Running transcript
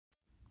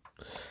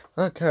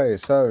Okay,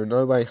 so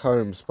No Way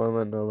Home,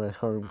 Spider-Man No Way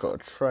Home got a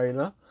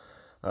trailer.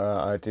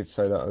 I did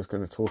say that I was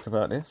going to talk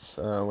about this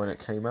when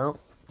it came out,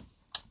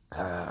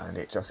 and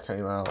it just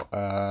came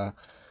out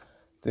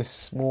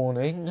this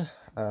morning.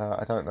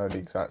 I don't know the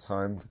exact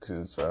time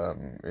because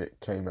it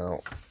came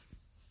out.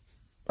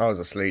 I was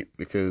asleep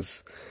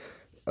because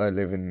I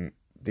live in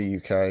the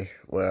UK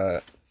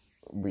where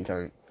we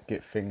don't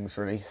get things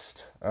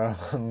released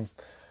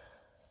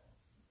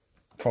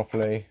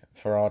properly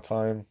for our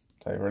time.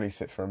 They release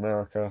it for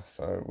America,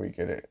 so we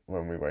get it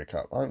when we wake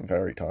up. I'm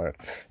very tired.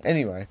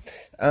 Anyway,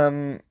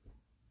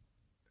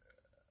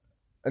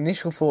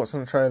 initial thoughts on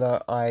the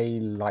trailer, I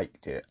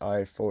liked it.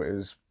 I thought it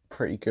was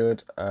pretty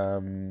good.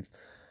 I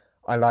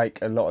like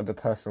a lot of the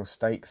personal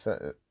stakes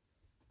that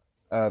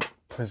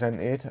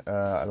presented.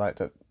 I like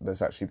that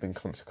there's actually been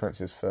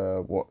consequences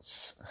for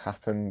what's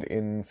happened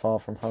in Far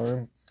From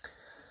Home.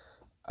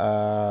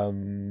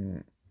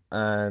 And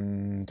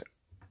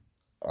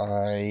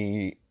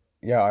I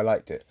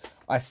liked it.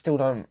 I still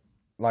don't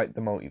like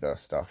the multiverse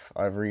stuff.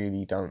 I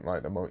really don't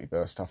like the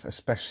multiverse stuff,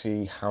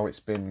 especially how it's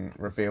been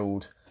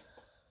revealed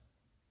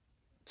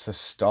to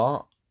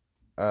start,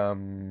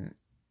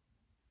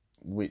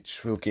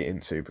 which we'll get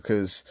into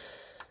because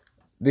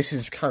this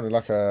is kind of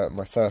like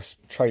my first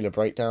trailer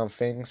breakdown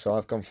thing. So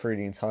I've gone through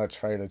the entire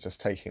trailer, just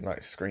taking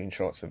like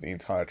screenshots of the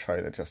entire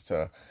trailer, just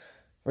to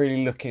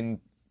really look in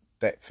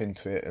depth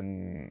into it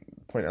and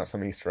point out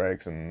some Easter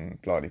eggs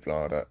and blah blah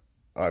blah that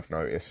I've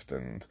noticed.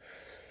 And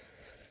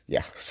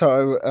yeah,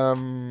 so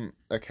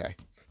okay,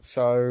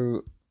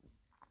 so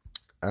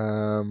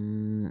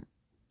um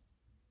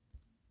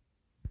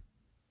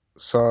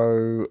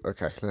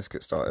okay, let's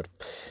get started.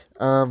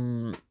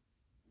 um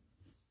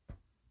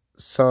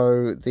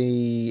So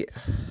the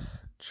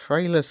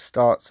trailer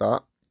starts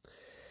up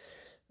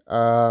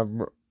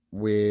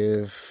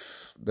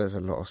with there's a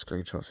lot of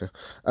screenshots here.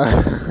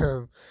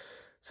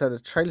 So the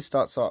trailer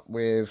starts up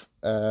with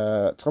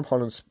Tom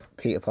Holland's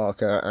Peter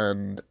Parker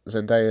and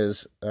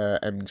Zendaya's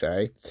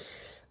MJ,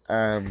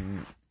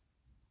 kind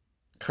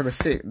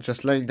of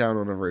just laying down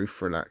on a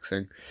roof,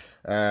 relaxing,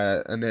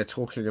 and they're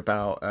talking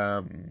about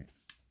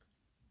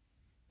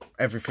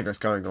everything that's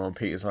going on.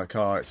 Peter's like,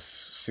 "Oh, it's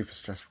super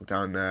stressful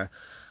down there."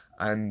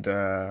 And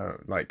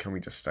like, can we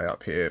just stay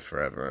up here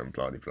forever? And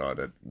blah blah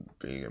blah.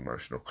 Being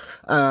emotional.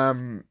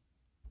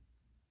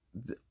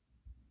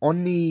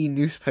 On the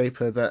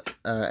newspaper that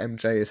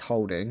MJ is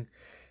holding,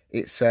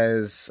 it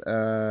says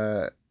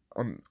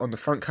on the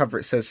front cover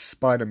it says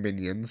Spider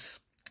Minions,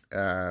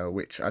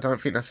 which I don't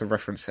think that's a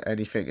reference to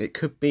anything. It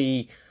could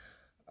be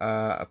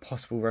a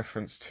possible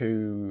reference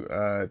to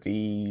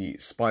the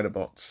Spider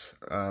Bots,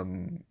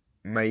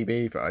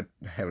 maybe, but I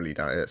heavily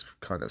doubt it. It's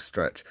kind of a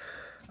stretch.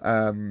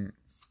 And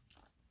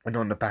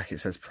on the back it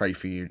says "Pray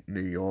for you,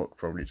 New York,"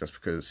 probably just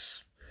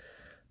because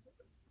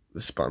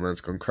the Spider-Man's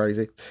gone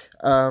crazy.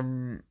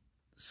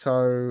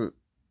 So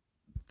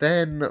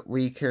then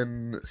we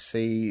can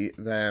see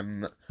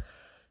them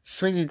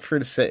swinging through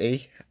the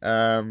city,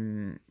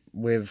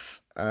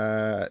 with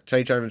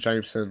J. Jonah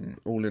Jameson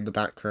all in the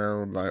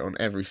background, like on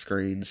every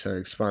screen,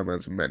 saying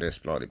Spider-Man's a menace,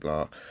 blah blah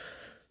blah.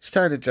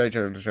 Standard J.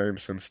 Jonah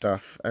Jameson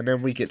stuff, and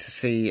then we get to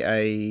see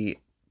a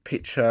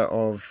picture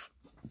of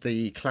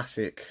the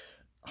classic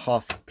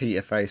half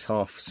Peter face,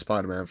 half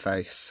Spider-Man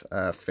face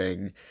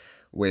thing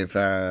with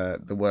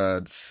the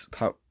words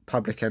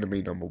 "Public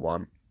Enemy Number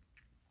One"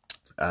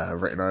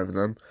 written over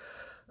them.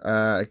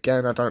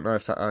 Again, I don't know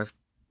if that. I'm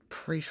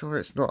pretty sure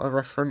it's not a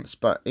reference,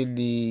 but in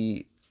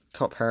the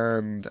top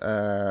hand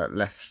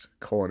left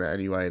corner,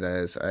 anyway,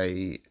 there's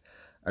a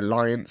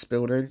alliance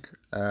building,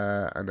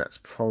 and that's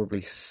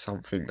probably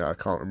something that I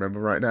can't remember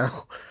right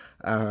now.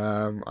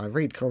 I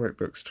read comic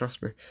books,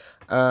 trust me.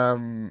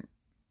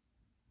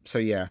 So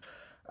yeah.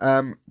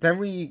 Then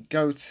we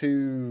go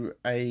to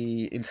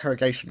a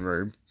interrogation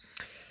room,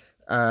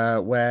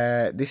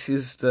 where this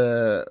is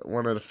the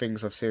one of the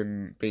things I've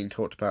seen being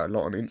talked about a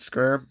lot on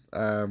Instagram,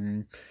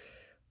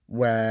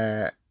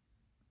 where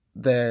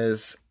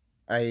there's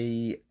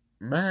a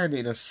man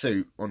in a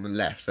suit on the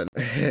left that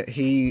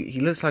he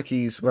looks like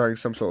he's wearing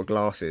some sort of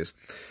glasses,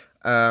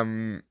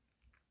 um,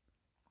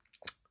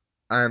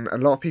 and a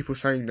lot of people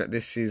saying that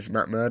this is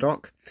Matt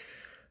Murdock.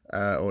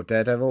 Or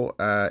Daredevil.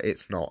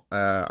 It's not.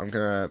 I'm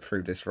gonna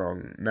prove this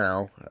wrong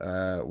now,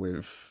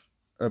 with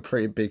a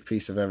pretty big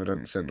piece of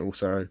evidence, and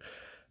also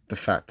the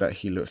fact that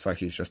he looks like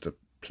he's just a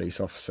police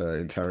officer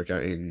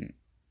interrogating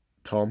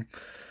Tom.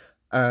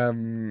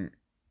 Um,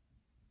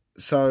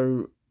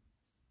 so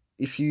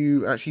if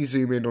you actually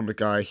zoom in on the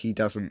guy, he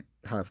doesn't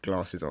have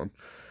glasses on.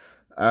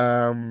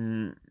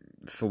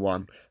 For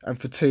one,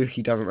 and for two,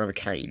 he doesn't have a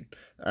cane.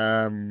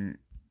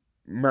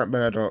 Matt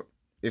Murdock,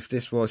 if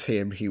this was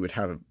him, he would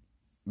have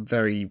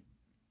very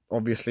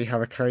obviously have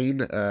a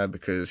cane,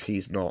 because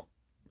he's not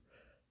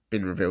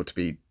been revealed to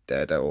be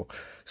Daredevil,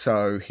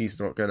 so he's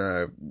not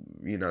gonna,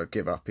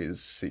 give up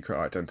his secret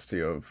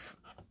identity of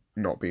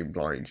not being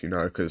blind,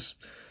 because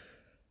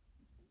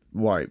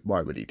why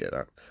would he do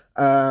that?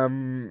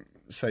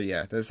 So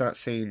yeah, there's that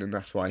scene, and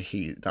that's why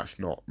that's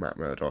not Matt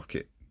Murdock.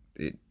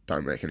 It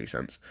don't make any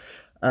sense.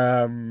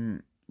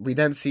 We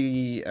then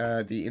see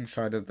the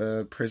inside of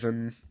the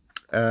prison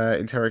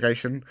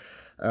interrogation,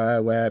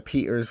 where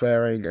Peter is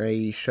wearing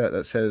a shirt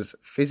that says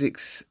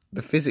 "Physics.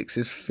 The physics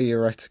is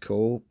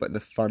theoretical, but the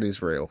fun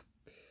is real."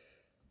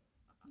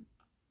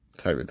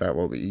 Take with that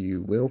what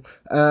you will.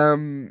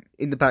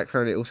 In the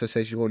background, it also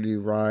says "Your new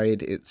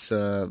ride." It's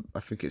I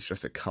think it's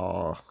just a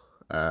car,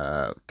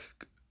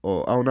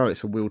 or oh no,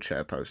 it's a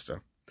wheelchair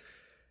poster.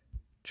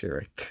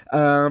 Cheery.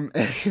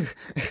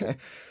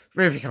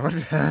 Moving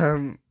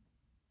on.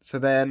 So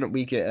then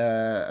we get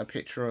a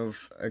picture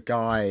of a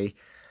guy,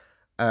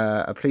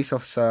 a police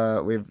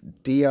officer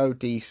with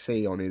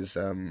DODC on his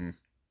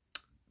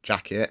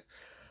jacket.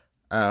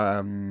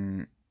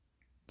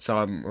 So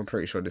I'm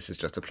pretty sure this is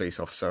just a police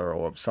officer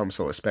or some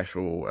sort of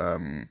special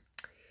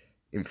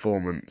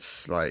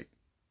informants, like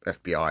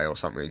FBI or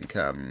something,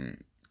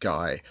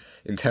 guy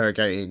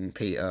interrogating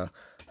Peter.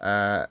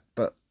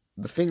 But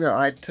the thing that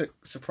I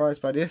took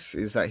surprised by this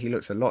is that he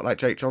looks a lot like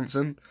Jake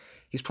Johnson.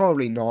 He's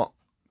probably not,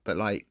 but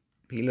like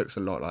he looks a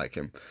lot like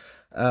him.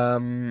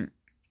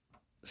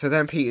 So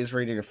then Peter's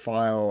reading a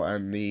file,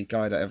 and the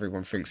guy that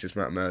everyone thinks is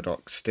Matt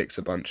Murdock sticks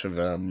a bunch of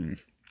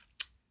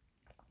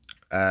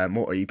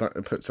he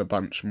puts a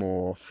bunch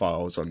more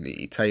files on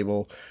the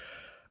table.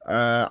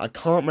 I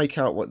can't make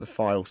out what the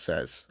file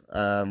says.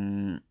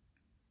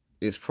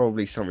 It's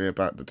probably something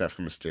about the death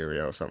of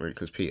Mysterio or something,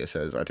 because Peter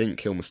says, "I didn't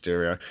kill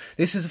Mysterio."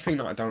 This is the thing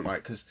that I don't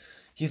like, because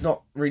he's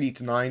not really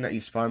denying that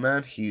he's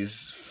Spider-Man.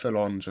 He's full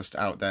on just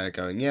out there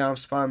going, "Yeah, I'm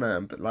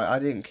Spider-Man," but like, I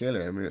didn't kill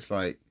him. And it's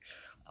like,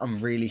 I'm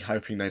really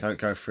hoping they don't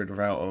go through the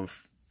route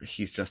of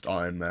he's just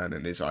Iron Man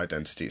and his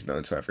identity is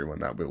known to everyone.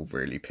 That will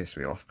really piss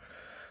me off.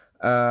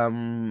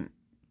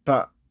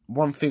 But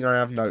one thing I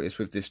have noticed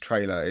with this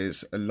trailer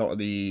is a lot of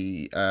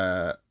the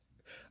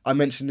I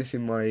mentioned this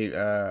in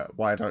my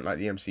why I don't like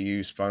the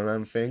MCU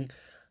Spider-Man thing.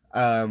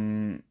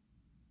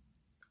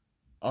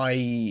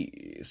 I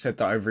said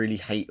that I really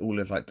hate all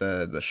of like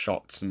the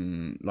shots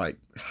and like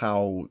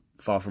how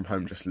Far From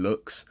Home just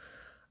looks.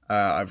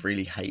 I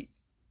really hate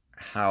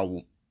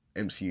how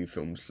MCU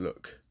films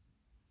look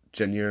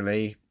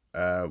genuinely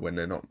when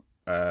they're not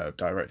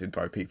directed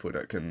by people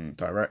that can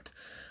direct.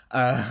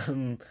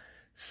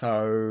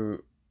 So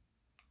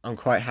I'm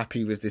quite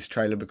happy with this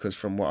trailer, because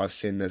from what I've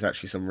seen, there's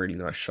actually some really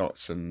nice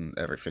shots and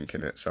everything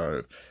in it.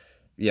 So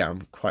yeah,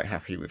 I'm quite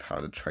happy with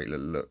how the trailer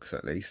looks,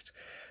 at least.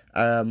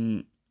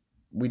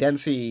 We then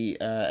see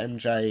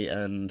MJ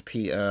and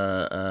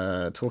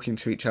Peter talking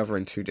to each other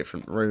in two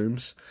different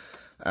rooms.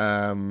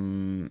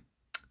 MJ's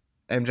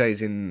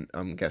in,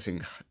 I'm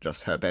guessing,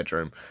 just her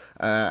bedroom.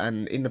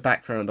 And in the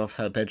background of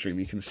her bedroom,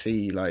 you can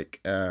see like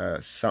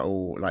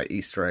subtle like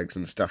Easter eggs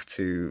and stuff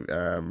to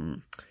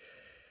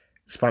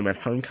Spider-Man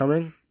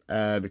Homecoming.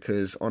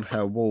 Because on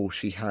her wall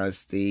she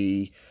has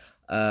the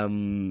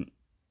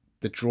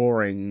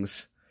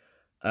drawings.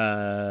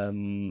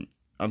 I'm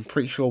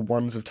pretty sure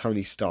one's of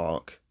Tony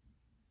Stark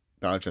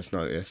that I just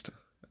noticed.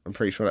 I'm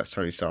pretty sure that's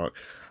Tony Stark.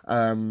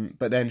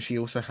 But then she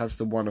also has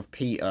the one of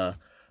Peter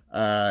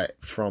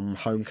from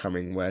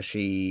Homecoming, where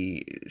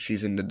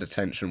she's in the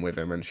detention with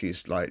him and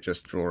she's like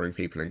just drawing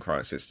people in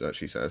crisis, that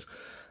she says.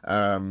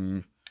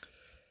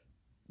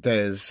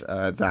 There's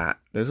that.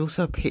 There's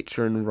also a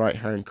picture in the right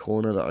hand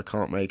corner that I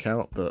can't make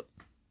out, but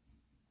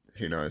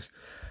who knows.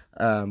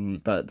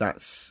 But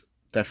that's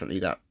definitely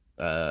that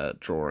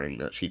drawing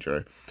that she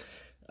drew.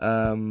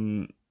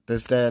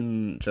 There's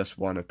then just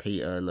one of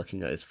Peter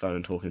looking at his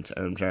phone talking to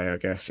MJ, I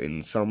guess,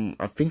 in some,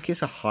 I think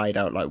it's a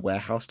hideout like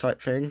warehouse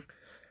type thing.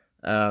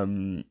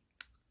 I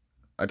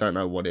don't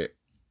know what it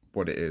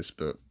is,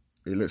 but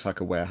it looks like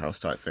a warehouse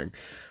type thing.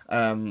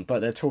 But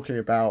they're talking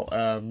about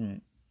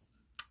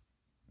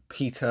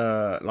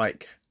Peter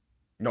like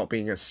not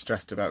being as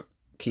stressed about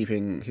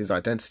keeping his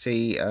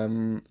identity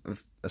a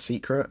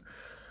secret.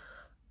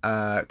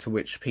 To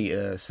which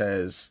Peter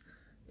says,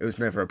 "It was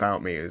never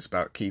about me. It was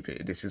about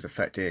keeping. This is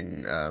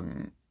affecting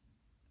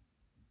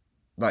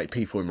like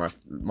people in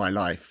my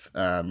life."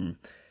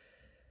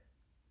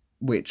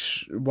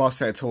 Which, whilst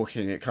they're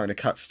talking, it kind of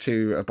cuts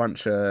to a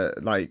bunch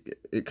of like,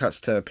 it cuts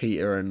to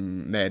Peter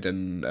and Ned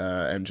and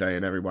MJ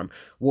and everyone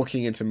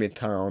walking into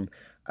Midtown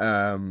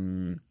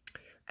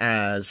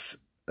as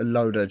a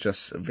load of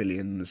just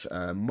civilians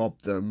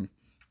mob them,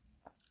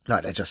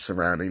 like they're just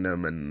surrounding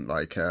them and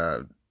like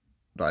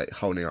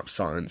holding up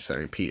signs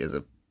saying Peter's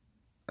a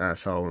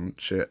asshole and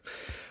shit.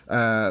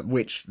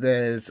 Which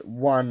there's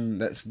one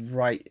that's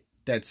right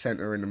dead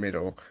center in the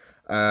middle,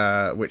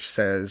 which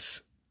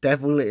says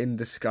 "Devil in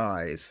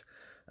Disguise,"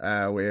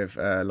 with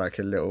like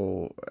a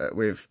little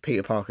with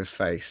Peter Parker's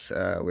face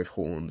with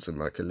horns and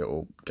like a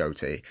little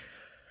goatee.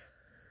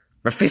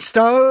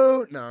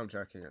 Mephisto? No, I'm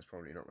joking. That's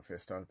probably not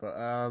Mephisto, but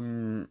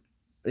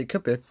it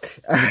could be.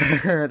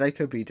 They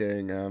could be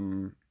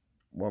doing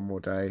One More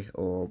Day,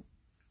 or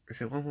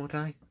is it One More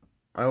Day?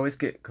 I always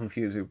get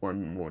confused with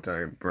One More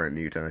Day and Brand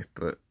New Day,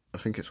 but I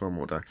think it's One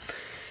More Day.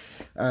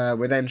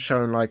 We're then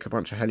shown like a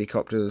bunch of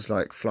helicopters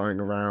like flying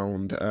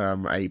around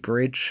a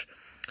bridge.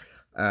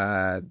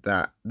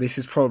 that this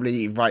is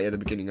probably right at the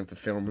beginning of the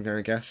film, I'm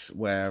gonna guess,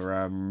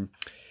 where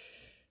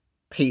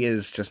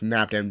Peter's just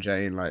nabbed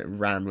MJ and like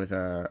ran with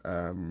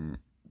her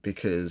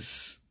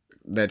because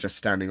they're just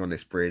standing on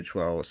this bridge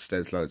while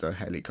there's loads of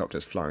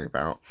helicopters flying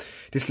about.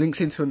 This links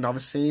into another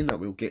scene that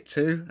we'll get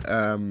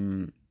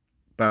to,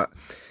 but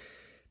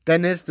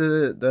then there's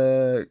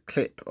the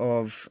clip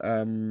of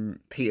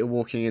Peter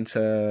walking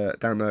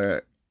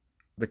down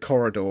the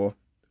corridor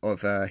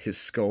of his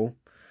school,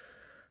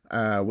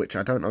 which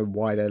I don't know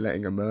why they're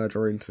letting a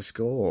murderer into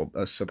school,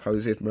 or a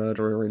supposed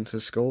murderer into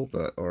school,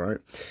 but alright.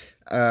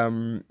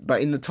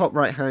 But in the top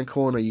right hand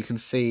corner you can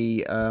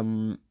see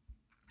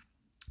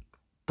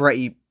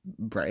Betty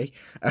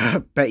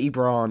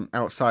Brant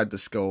outside the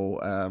school,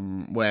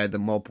 where the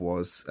mob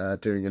was,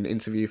 doing an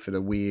interview for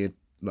the weird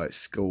like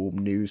school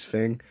news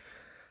thing.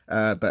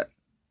 But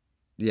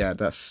yeah,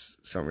 that's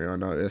something I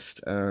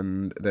noticed,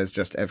 and there's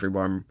just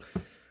everyone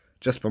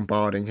just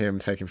bombarding him,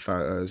 taking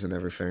photos and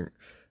everything.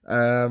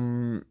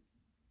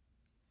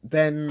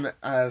 Then,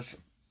 as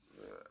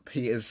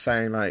Peter's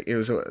saying, like, it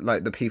was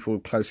like the people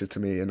closest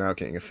to me are now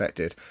getting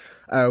affected,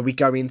 we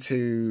go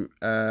into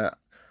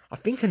I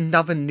think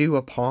another new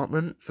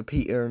apartment for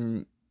Peter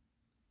and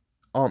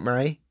Aunt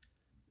May,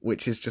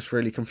 which is just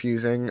really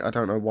confusing. I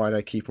don't know why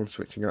they keep on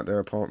switching out their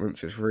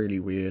apartments. It's really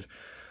weird.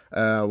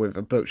 With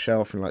a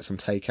bookshelf and like some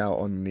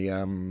takeout on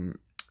the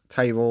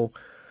table,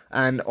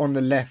 and on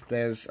the left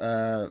there's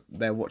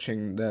they're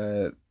watching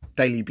the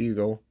Daily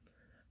Bugle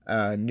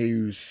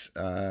news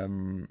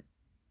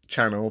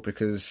channel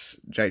because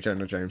J.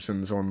 Jonah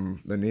Jameson's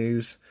on the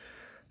news.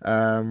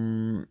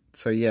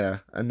 So yeah,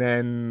 and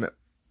then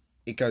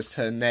it goes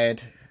to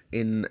Ned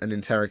in an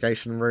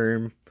interrogation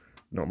room.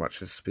 Not much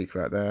to speak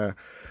about there.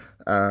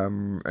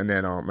 And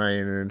then Aunt May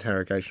in an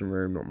interrogation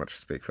room. Not much to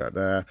speak about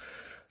there.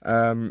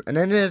 And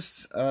then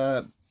there's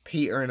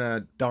Peter in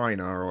a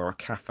diner or a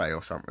cafe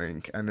or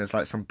something, and there's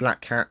like some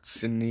black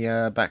cats in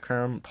the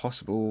background.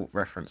 Possible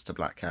reference to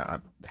Black Cat. I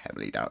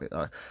heavily doubt it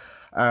though.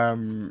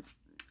 And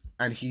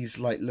he's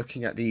like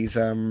looking at these.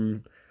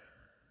 It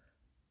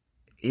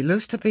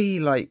looks to be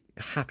like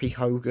Happy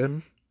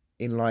Hogan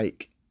in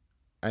like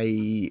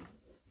a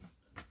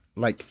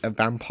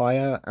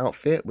vampire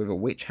outfit with a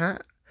witch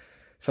hat.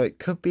 So it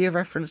could be a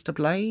reference to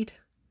Blade,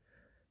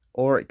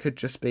 or it could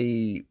just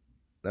be,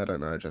 I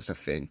don't know, just a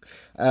thing.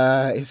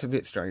 It's a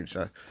bit strange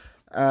though.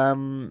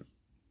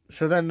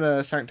 So then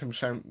the Sanctum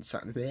Sanctorum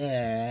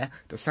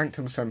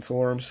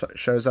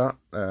shows up,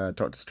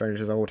 Doctor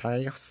Strange's old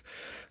house,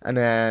 and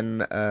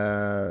then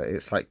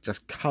it's like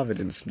just covered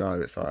in snow.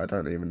 It's like I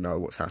don't even know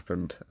what's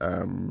happened.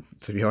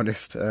 To be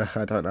honest,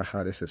 I don't know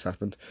how this has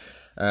happened,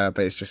 but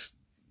it's just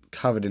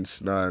covered in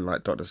snow, and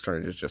like Doctor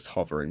Strange is just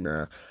hovering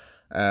there,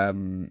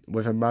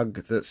 with a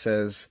mug that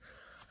says,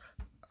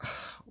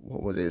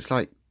 what was it? It's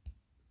like,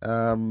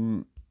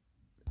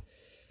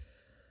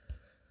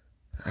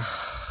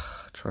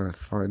 trying to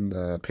find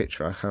the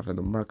picture I have in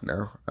the mug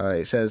now.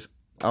 It says,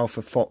 "Oh,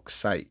 for Fox's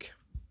sake."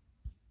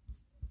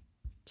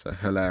 So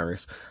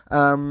hilarious.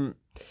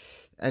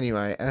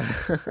 Anyway,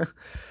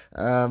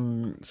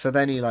 so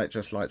then he like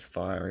just lights a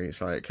fire and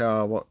he's like,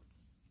 "Oh, what?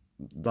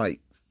 Like,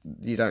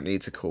 you don't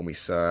need to call me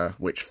sir."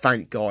 Which,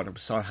 thank God, I'm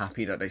so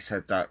happy that they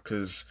said that,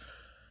 because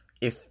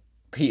if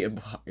Peter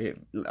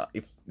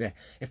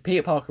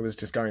Parker was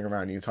just going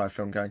around the entire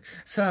film going,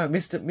 "Sir,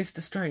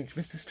 Mr.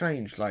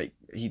 Strange," like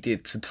he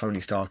did to Tony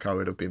Stark, I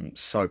would have been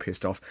so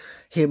pissed off.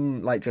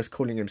 Him like just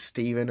calling him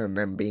Steven and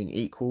them being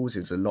equals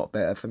is a lot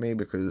better for me,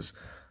 because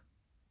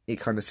it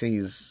kind of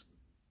seems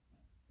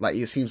like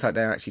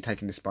they're actually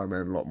taking this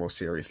Spider-Man a lot more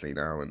seriously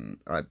now, and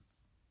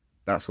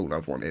that's all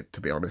I've wanted,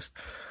 to be honest.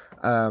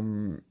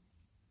 So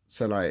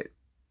like,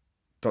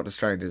 Doctor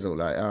Strange is all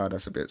like, "Oh,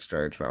 that's a bit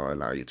strange, but I'll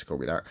allow you to call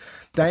me that."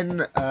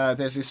 Then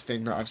there's this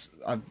thing that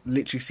I've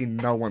literally seen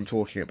no one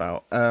talking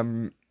about.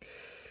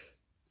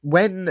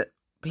 When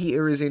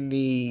Peter is in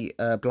the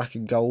black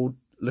and gold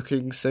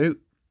looking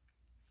suit,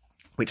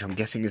 which I'm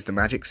guessing is the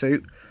magic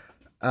suit,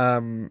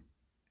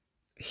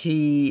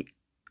 he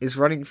is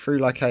running through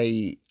like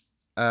a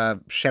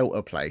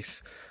shelter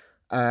place.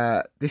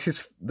 This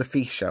is the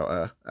Feast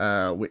Shelter,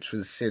 which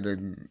was seen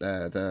in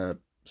the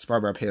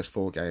Spider-Man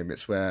PS4 game.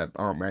 It's where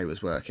Aunt May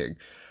was working.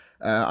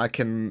 I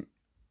can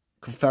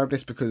confirm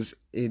this because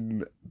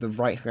in the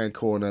right-hand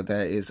corner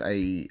there is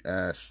a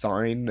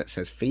sign that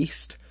says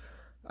Feast,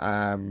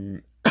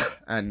 and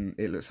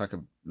it looks like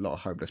a lot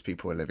of homeless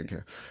people are living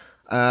here.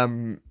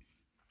 No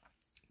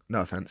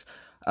offense.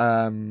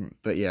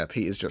 But yeah,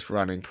 Peter's just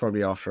running,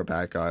 probably after a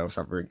bad guy or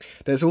something.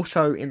 There's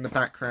also in the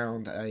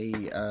background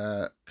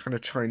a kind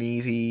of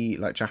Chinesey,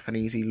 like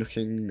Japanesey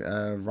looking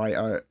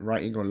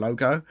writing or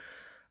logo,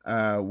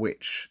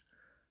 which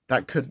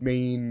that could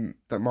mean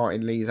that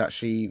Martin Lee's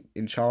actually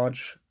in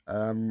charge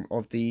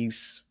of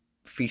these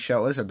Feast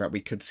Shelters, and that we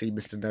could see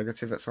Mr.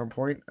 Negative at some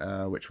point,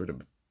 which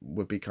would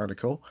be kind of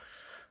cool.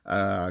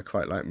 I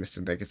quite like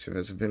Mr. Negative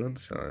as a villain,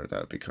 so that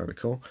would be kind of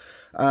cool.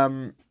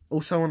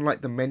 Also on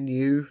like the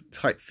menu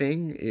type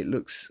thing, it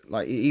looks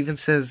like it even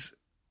says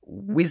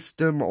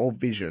wisdom or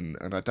vision,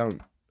 and I don't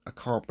I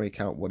can't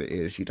make out what it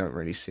is. You don't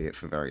really see it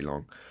for very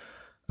long.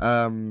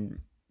 Um,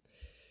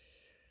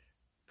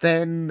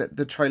 then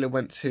the trailer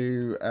went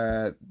to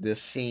the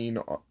scene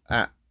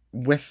at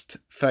West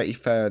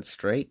 33rd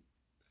Street,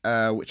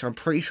 which I'm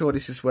pretty sure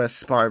this is where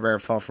Spider-Man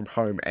Far From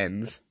Home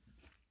ends.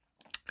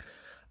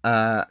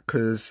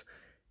 Because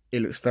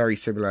it looks very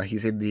similar.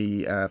 He's in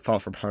the Far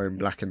From Home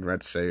black and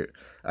red suit.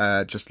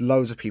 Just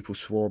loads of people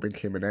swarming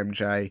him and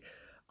MJ.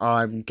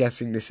 I'm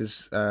guessing this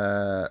is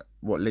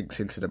what links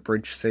into the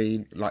bridge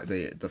scene, like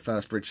the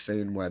first bridge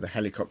scene where the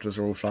helicopters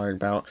are all flying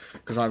about.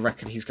 Because I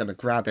reckon he's going to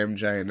grab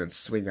MJ and then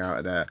swing out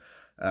of there.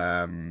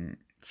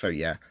 So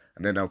yeah,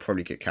 and then they'll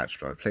probably get catched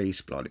by the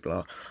police, blah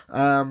blah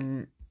blah.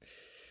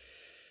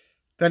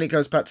 Then it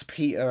goes back to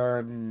Peter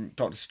and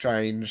Doctor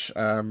Strange.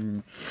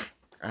 And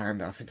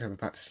I think I'm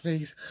about to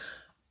sneeze.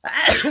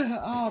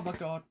 Oh my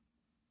god.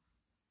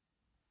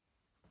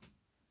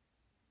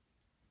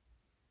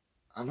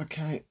 I'm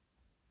okay.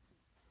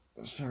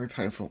 It's very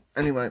painful.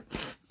 Anyway.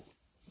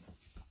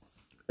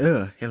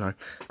 Hello.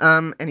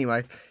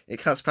 Anyway, it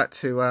cuts back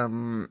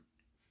to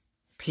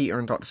Peter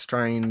and Doctor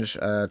Strange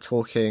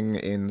talking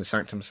in the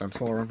Sanctum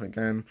Sanctorum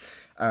again.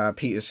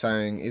 Peter's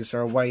saying, is there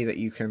a way that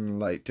you can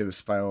like do a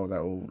spell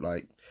that will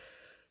like,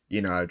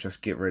 you know,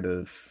 just get rid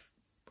of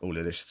all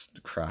of this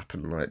crap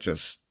and like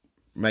just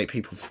make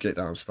people forget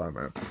that I'm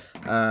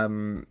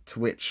Spider-Man. To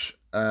which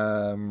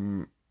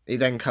it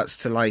then cuts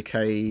to like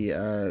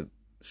a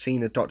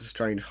scene of Doctor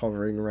Strange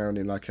hovering around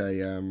in like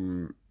a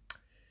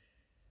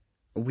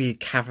weird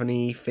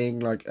caverny thing,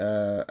 like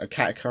a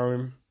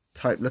catacomb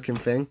type looking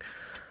thing,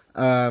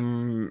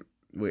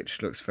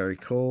 which looks very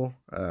cool.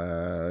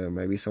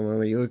 Maybe somewhere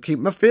where you would keep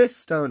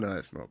Mephisto. No,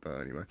 it's not,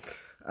 but anyway.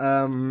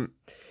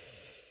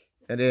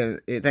 And then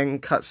it then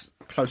cuts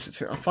closer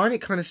to. I find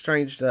it kind of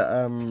strange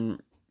that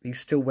he's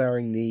still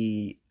wearing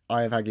the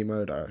Eye of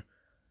Agamotto,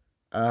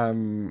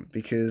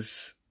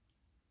 because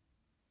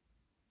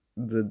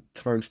the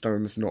Time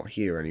Stone's not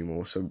here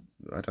anymore. So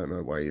I don't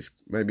know why he's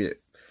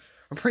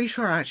I'm pretty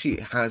sure it actually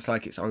has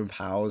like its own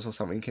powers or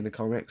something in the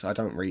comics. I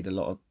don't read a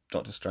lot of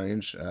Doctor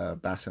Strange.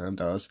 Bassam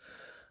does.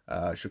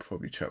 I should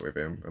probably chat with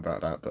him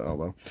about that, but oh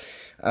well.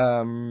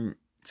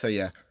 So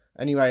yeah.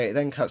 Anyway, it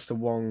then cuts to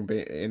Wong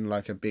in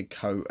like a big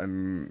coat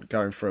and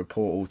going through a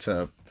portal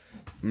to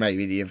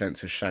maybe the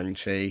events of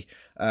Shang-Chi,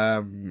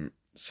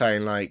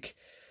 saying like,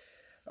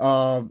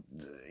 oh,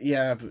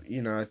 yeah, but,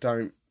 you know,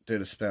 don't do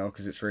the spell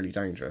because it's really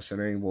dangerous. And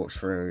then he walks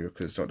through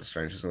because Doctor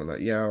Strange is all like,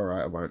 yeah,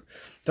 alright, I won't.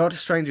 Doctor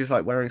Strange is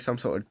like wearing some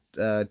sort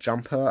of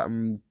jumper.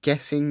 I'm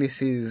guessing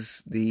this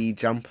is the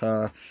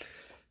jumper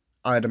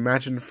I'd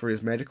imagine for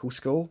his medical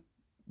school.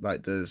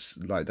 Like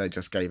they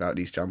just gave out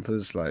these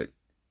jumpers, like,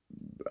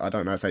 I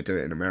don't know if they do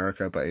it in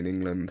America, but in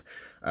England,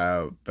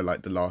 for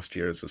like the last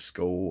years of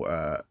school,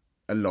 a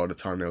lot of the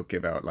time they'll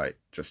give out like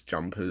just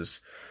jumpers.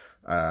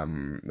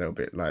 They'll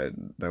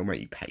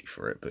make you pay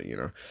for it, but you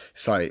know,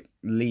 it's like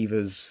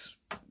levers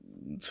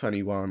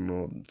 21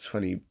 or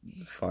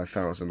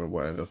 25,000 or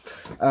whatever.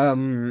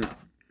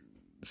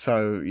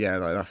 So yeah,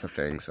 like that's a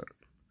thing. So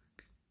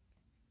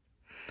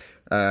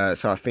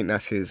I think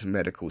that's his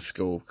medical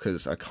school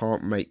because I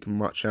can't make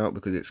much out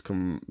because it's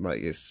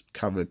it's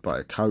covered by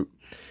a coat,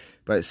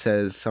 but it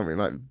says something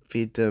like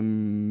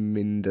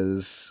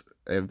Vitamindas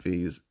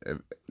Evis.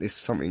 It's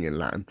something in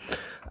Latin.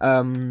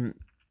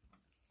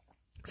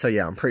 So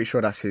yeah, I'm pretty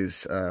sure that's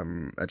his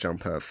a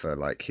jumper for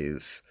like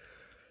his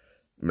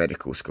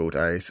medical school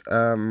days.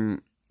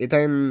 It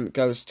then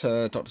goes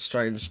to Doctor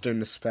Strange doing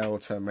the spell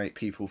to make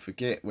people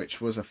forget,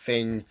 which was a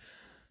thing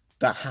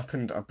that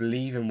happened, I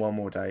believe, in One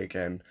More Day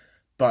again.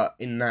 But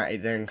in that,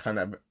 it then kind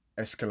of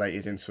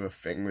escalated into a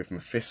thing with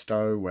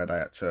Mephisto, where they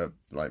had to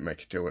like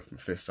make a deal with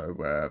Mephisto,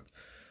 where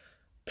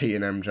Pete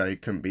and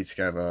MJ couldn't be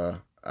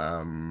together,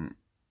 and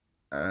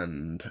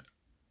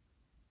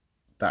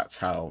that's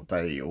how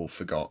they all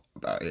forgot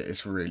about it.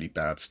 It's a really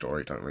bad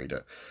story. Don't read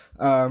it.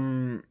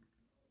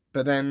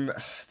 But then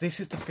this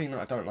is the thing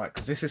that I don't like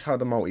because this is how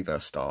the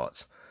multiverse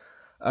starts.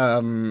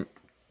 But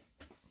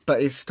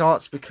it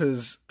starts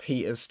because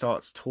Peter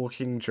starts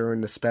talking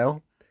during the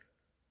spell.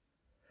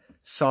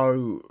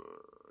 So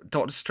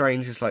Doctor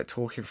Strange is like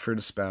talking through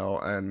the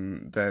spell,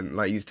 and then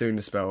like he's doing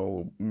the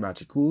spell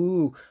magic,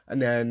 ooh, and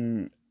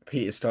then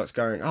Peter starts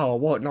going, oh,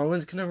 what? No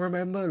one's gonna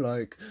remember?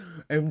 Like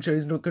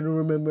MJ's not gonna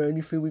remember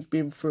anything we've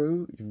been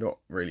through. You've not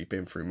really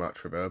been through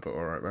much with her, but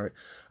all right,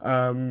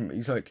 mate.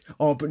 He's like,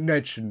 oh, but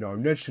Ned should know.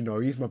 Ned should know.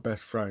 He's my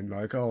best friend.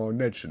 Like, oh,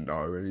 Ned should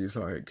know. And he's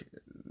like,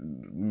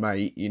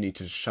 mate, you need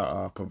to shut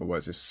up,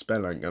 otherwise this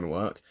spell ain't gonna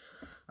work.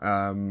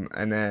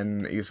 And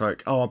then he's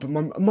like, oh, but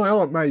my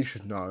Aunt May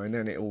should know, and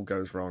then it all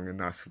goes wrong, and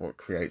that's what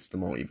creates the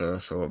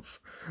multiverse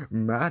of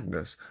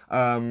madness.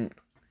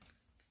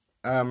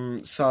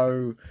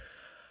 So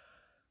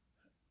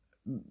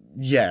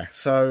yeah,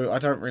 so I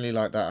don't really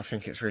like that. I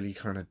think it's really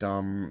kind of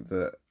dumb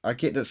that I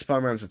get that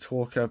Spider-Man's a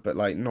talker, but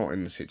like not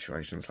in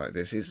situations like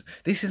this.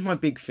 This is my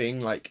big thing.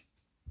 Like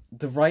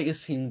the writers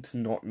seem to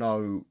not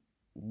know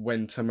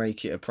when to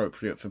make it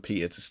appropriate for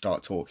Peter to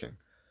start talking.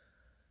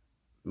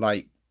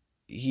 Like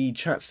he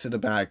chats to the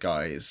bad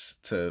guys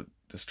to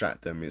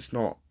distract them. It's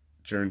not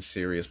during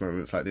serious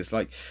moments like this.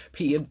 Like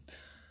Peter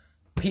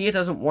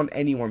doesn't want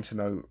anyone to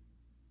know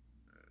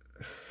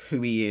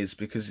who he is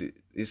because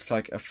it's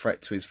like a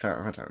threat to his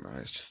family. I don't know.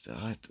 It's just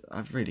I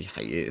really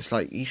hate it. It's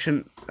like you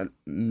shouldn't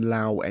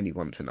allow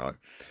anyone to know.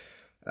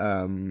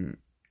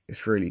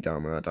 It's really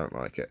dumb and I don't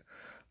like it.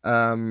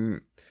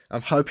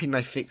 I'm hoping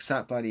they fix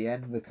that by the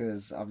end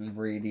because I'm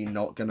really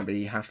not going to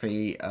be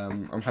happy.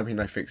 I'm hoping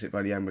they fix it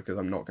by the end because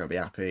I'm not going to be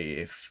happy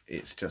if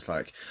it's just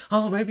like,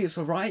 oh, maybe it's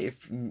alright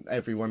if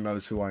everyone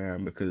knows who I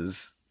am,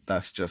 because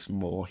that's just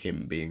more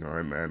him being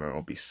Iron Man and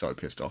I'll be so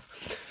pissed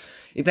off.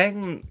 It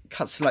then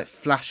cuts to like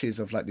flashes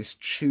of like this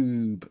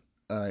tube,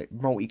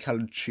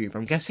 multicolored tube.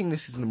 I'm guessing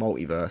this is in the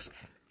multiverse.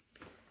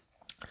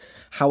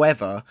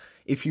 However,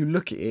 if you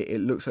look at it,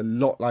 it looks a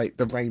lot like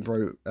the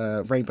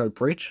Rainbow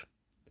Bridge.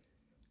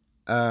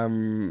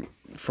 From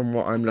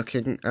what I'm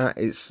looking at,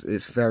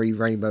 it's very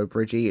Rainbow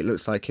Bridgey. It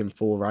looks like in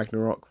Thor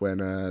Ragnarok when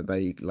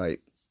they like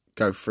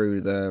go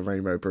through the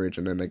Rainbow Bridge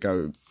and then they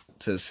go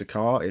to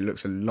Sakaar. It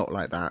looks a lot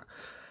like that.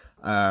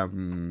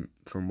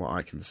 From what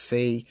I can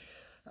see.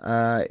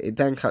 It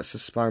then cuts to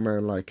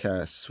Spider-Man like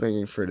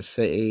swinging through the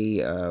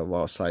city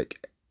whilst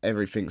like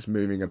everything's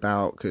moving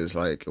about because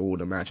like all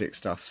the magic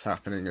stuff's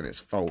happening and it's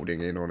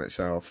folding in on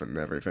itself and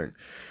everything.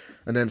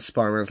 And then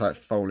Spider-Man's like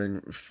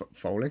falling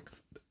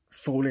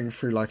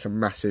through like a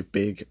massive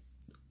big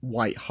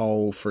white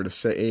hole through the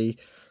city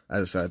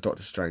as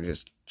Doctor Strange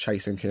is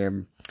chasing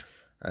him.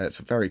 It's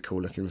a very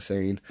cool looking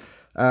scene.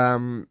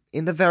 In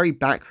the very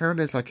background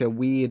there's like a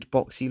weird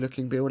boxy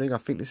looking building. I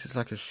think this is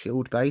like a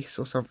shield base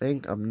or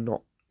something. I'm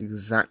not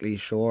exactly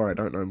sure. I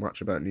don't know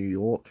much about New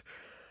York.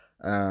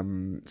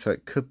 So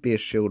it could be a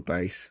shield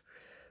base.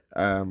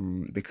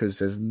 Because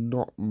there's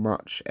not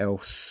much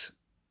else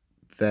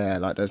there.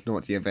 Like there's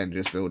not the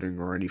Avengers building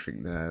or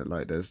anything there.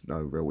 Like there's no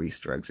real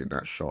Easter eggs in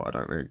that shot, I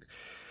don't think.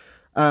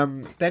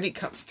 Then it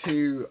cuts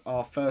to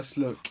our first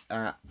look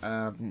at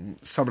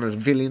some of the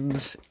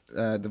villains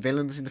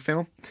in the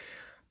film.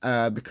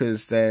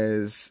 Because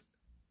this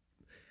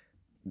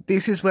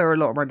is where a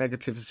lot of my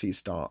negativities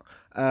start.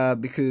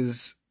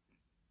 Because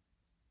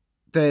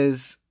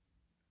there's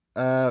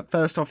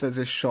first off there's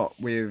this shot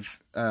with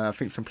I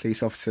think some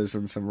police officers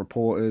and some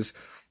reporters.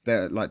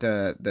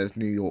 There's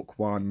New York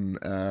One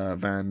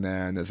van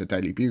there and there's a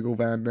Daily Bugle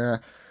van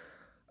there.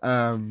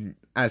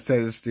 As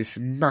there's this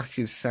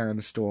massive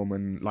sandstorm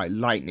and like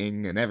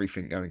lightning and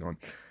everything going on.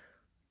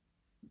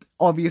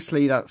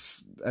 Obviously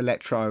that's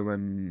Electro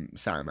and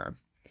Sandman.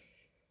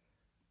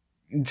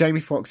 Jamie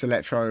Foxx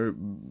Electro,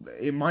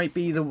 it might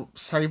be the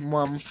same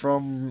one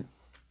from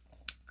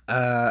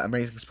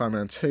Amazing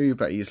Spider-Man 2,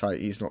 but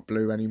he's not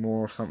blue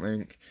anymore or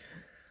something.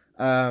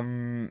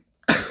 Sorry.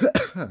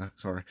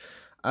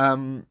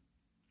 And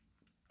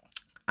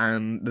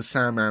the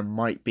Sandman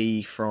might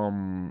be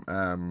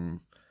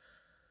from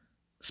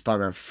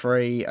Spider-Man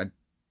 3. I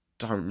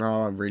don't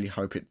know. I really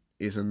hope it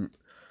isn't.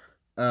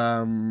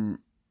 But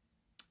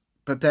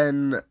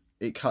then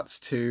it cuts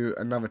to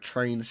another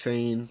train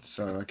scene,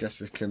 so I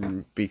guess it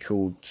can be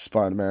called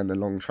Spider-Man: The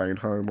Long Train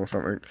Home or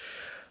something.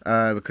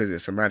 Because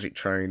it's a magic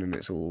train and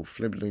it's all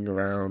flibbling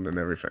around and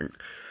everything.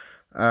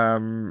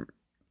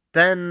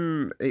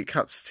 Then it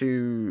cuts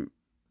to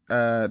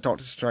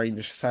Doctor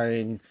Strange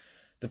saying,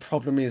 the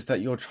problem is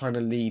that you're trying to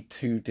lead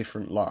two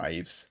different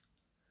lives.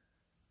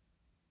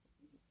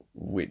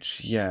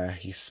 Which, yeah,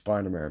 he's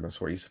Spider-Man, that's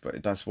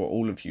what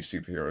all of you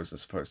superheroes are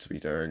supposed to be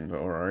doing, but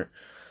alright.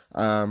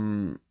 I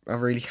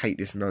really hate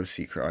this no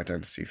secret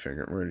identity thing.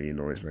 It really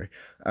annoys me.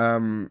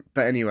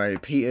 But anyway,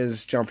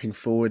 Peter's jumping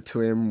forward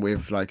to him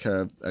with like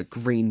a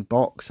green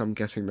box. I'm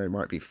guessing they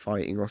might be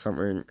fighting or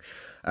something.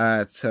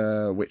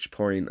 To which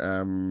point,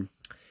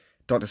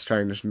 Doctor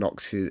Strange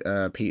knocks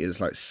Peter's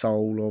like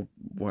soul or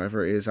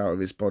whatever it is out of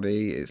his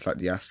body. It's like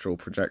the astral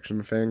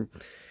projection thing.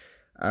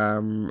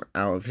 Out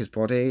of his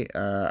body.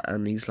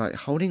 And he's like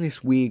holding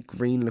this weird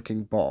green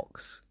looking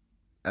box.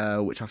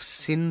 Which I've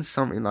seen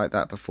something like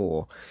that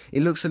before.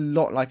 It looks a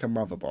lot like a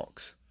mother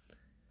box.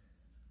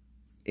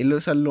 It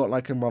looks a lot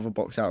like a mother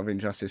box out of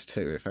Injustice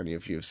 2, if any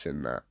of you have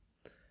seen that.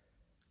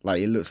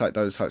 Like, it looks like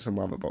those types of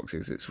mother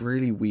boxes. It's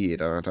really weird,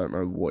 and I don't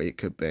know what it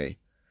could be.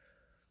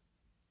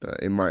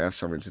 But it might have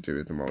something to do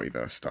with the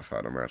multiverse stuff,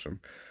 I'd imagine.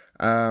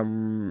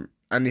 And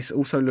this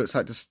also looks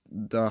like the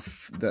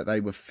stuff that they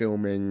were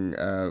filming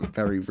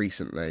very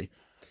recently.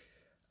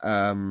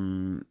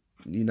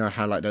 You know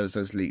how like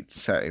those leaked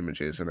set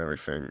images and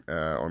everything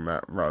on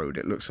that road.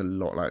 It looks a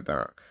lot like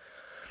that.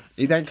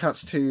 It then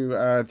cuts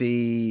to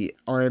the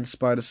Iron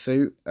Spider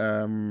suit.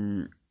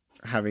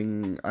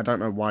 Having, I don't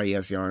know why he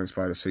has the Iron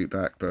Spider suit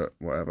back, but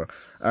whatever.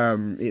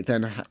 It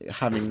then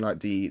having like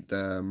the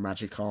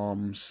magic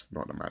arms,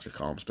 not the magic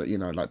arms, but you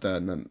know, like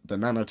the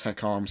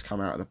nanotech arms come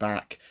out of the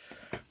back.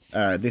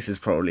 This is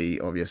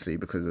probably obviously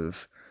because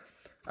of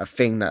a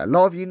thing that a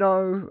lot of you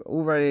know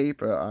already,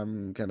 but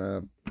I'm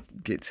gonna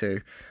get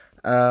to.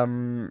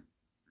 It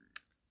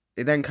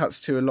then cuts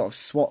to a lot of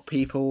SWAT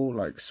people,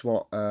 like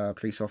SWAT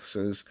police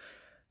officers,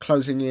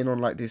 closing in on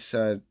like this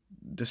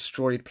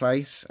destroyed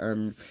place,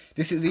 and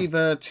this is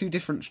either two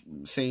different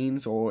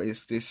scenes or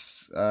it's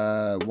this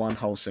one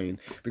whole scene,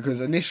 because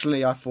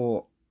initially I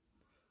thought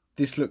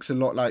this looks a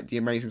lot like the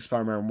Amazing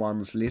Spider-Man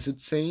 1's lizard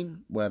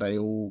scene, where they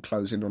all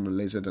close in on the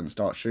lizard and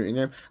start shooting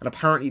him. And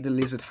apparently the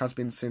lizard has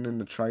been seen in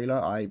the trailer.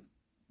 I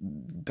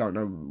don't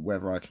know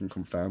whether I can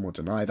confirm or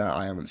deny that.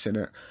 I haven't seen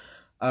it.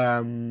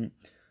 But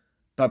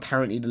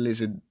apparently the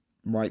lizard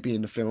might be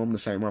in the film, the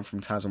same one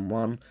from TASM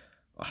 1.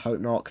 I hope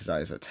not, because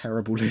that is a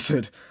terrible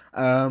lizard.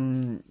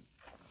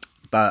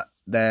 But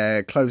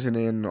they're closing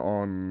in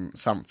on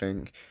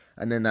something,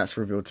 and then that's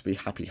revealed to be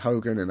Happy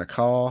Hogan in a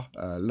car,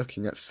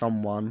 looking at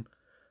someone.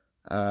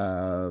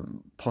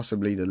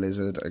 Possibly the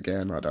lizard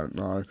again, I don't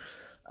know.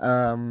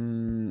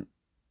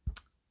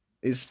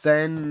 It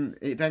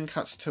then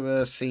cuts to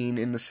a scene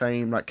in the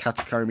same like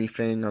catacomb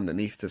thing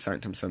underneath the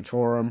Sanctum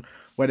Sanctorum,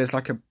 where there's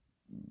like a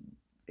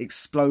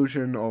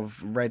explosion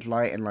of red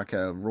light and like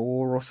a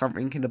roar or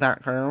something in the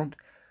background.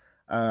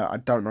 I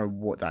don't know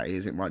what that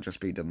is. It might just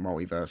be the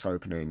multiverse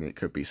opening. It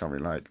could be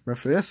something like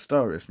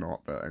Mephisto. It's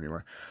not, but anyway.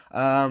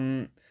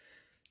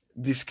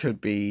 This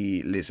could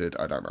be Lizard.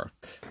 I don't know.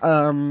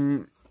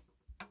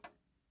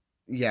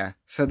 Yeah,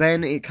 so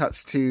then it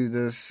cuts to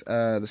this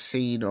the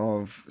scene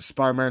of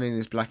Spider-Man in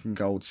his black and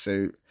gold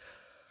suit,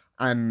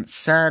 and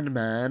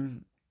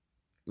Sandman,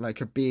 like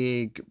a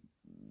big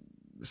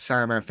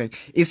Sandman thing.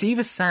 It's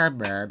either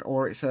Sandman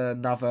or it's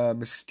another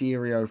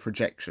Mysterio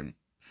projection.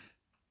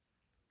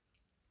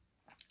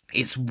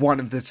 It's one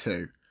of the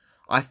two.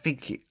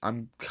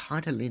 I'm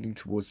kind of leaning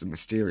towards the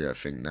Mysterio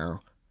thing now.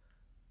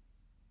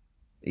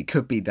 It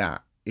could be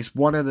that. It's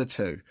one of the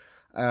two.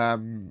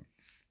 And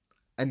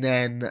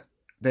then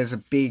there's a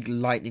big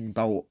lightning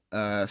bolt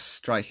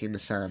striking the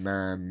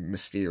Sandman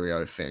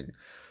Mysterio thing.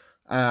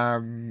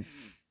 I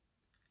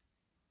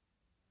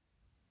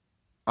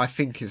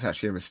think it's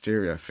actually a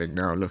Mysterio thing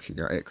now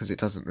looking at it, because it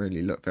doesn't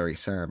really look very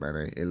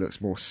Sandman-y. It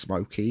looks more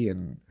smoky,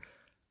 and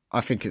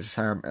I think it's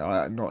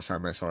not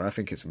Sandman, sorry. I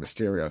think it's a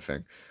Mysterio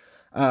thing.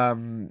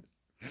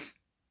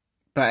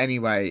 But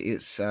anyway,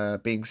 it's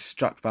being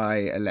struck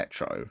by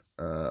Electro,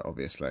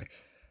 obviously.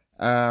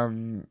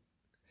 Then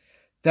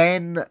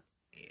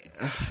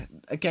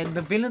again,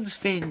 the villains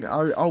thing,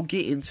 I'll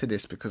get into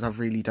this because I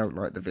really don't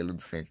like the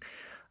villains thing.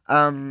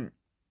 Then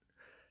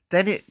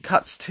it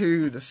cuts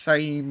to the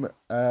same,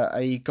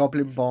 a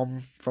goblin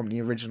bomb from the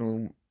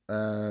original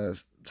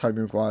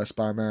Tobey Maguire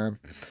Spider-Man.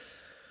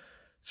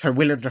 So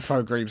Willem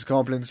Dafoe Green's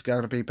Goblin's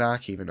going to be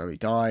back, even though he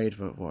died,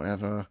 but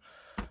whatever.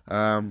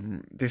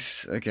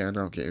 This, again,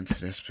 I'll get into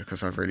this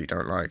because I really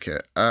don't like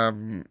it.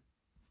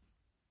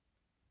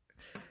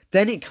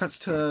 Then it cuts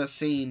to a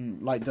scene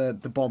like the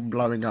bomb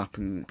blowing up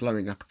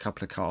a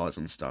couple of cars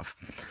and stuff.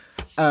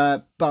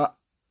 But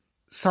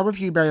some of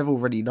you may have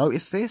already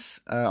noticed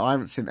this. I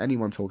haven't seen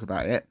anyone talk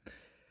about it.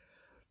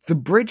 The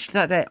bridge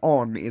that they're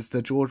on is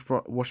the George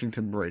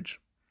Washington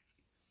Bridge.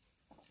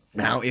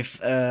 Now,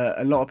 if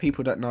a lot of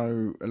people don't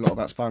know a lot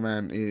about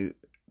Spider-Man,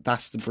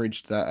 that's the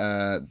bridge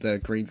that the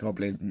Green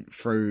Goblin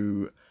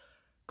threw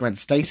Gwen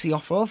Stacy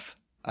off of.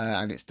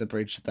 And it's the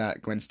bridge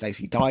that Gwen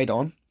Stacy died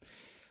on.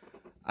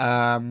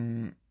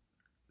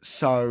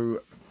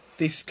 So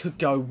this could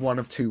go one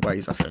of two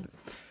ways, I think.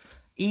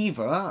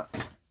 Either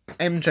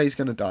MJ's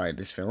going to die in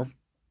this film,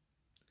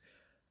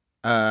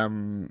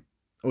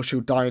 or she'll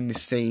die in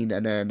this scene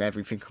and then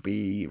everything will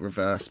be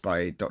reversed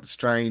by Doctor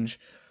Strange.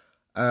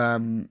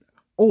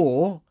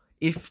 Or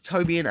if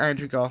Tobey and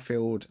Andrew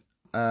Garfield,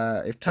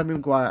 if Tobey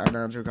Maguire and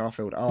Andrew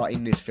Garfield are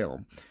in this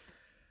film,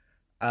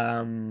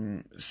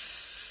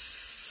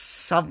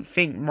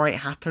 something might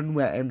happen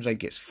where MJ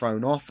gets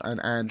thrown off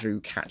and Andrew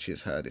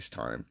catches her this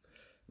time.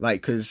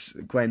 Like, because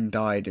Gwen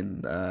died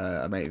in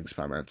Amazing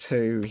Spider-Man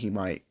 2, he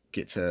might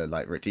get to,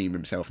 like, redeem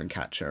himself and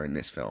catch her in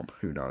this film.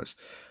 Who knows?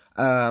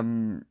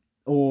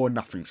 Or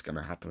nothing's going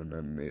to happen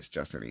and it's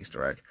just an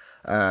Easter egg.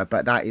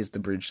 But that is the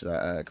bridge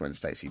that Gwen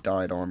Stacy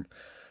died on.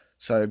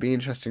 So it'd be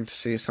interesting to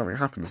see if something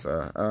happens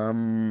there.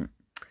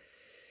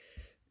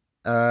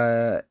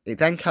 It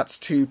then cuts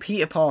to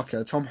Peter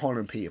Parker, Tom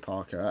Holland Peter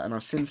Parker, and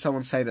I've seen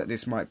someone say that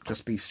this might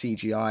just be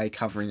CGI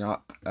covering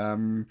up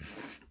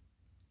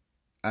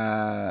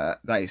that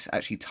it's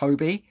actually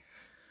Tobey,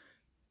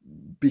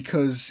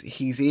 because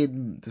he's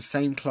in the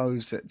same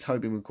clothes that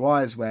Tobey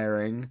Maguire's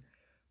wearing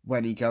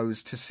when he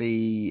goes to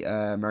see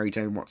Mary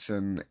Jane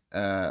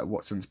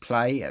Watson's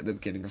play at the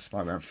beginning of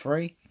Spider-Man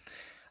 3.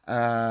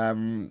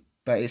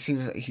 But it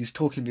seems that he's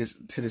talking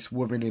to this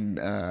woman in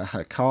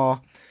her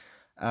car.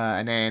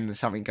 And then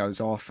something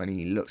goes off and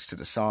he looks to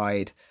the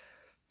side.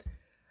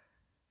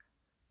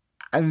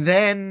 And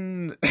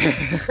then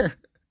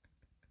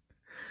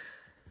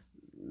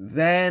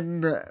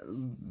then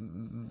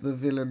the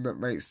villain that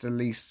makes the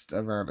least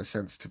amount of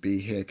sense to be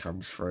here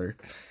comes through.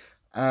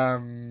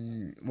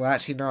 Well,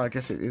 actually, no, I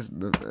guess it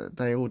isn't.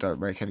 They all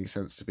don't make any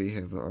sense to be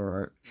here, but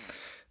alright.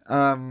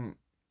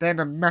 Then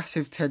a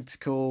massive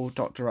tentacle,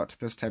 Dr.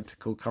 Octopus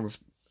tentacle, comes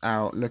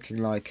out looking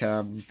like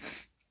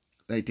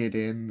they did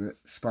in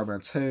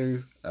Spider-Man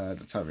 2,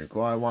 the Tobey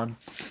Maguire one.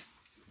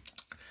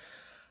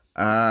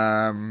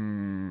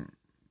 I'm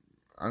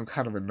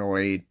kind of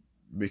annoyed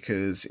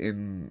because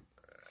in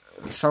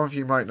some of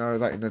you might know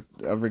that in the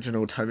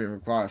original Tobey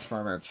Maguire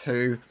Spider-Man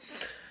 2,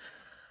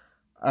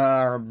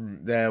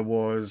 there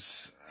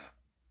was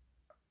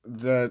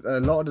a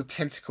lot of the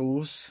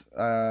tentacles,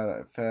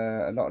 for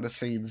a lot of the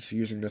scenes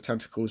using the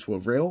tentacles were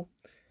real.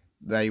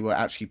 They were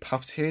actually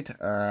puppeted,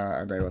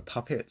 and they were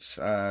puppets,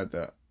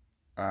 that,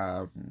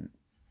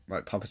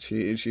 like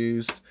puppeteers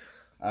used.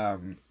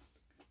 Um,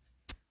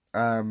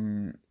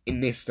 in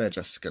this, they're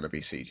just going to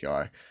be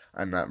CGI,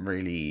 and that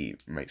really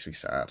makes me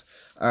sad.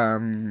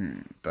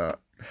 But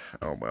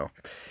oh well.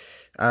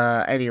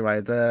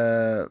 Anyway,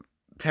 the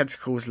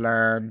tentacles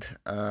land,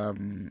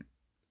 and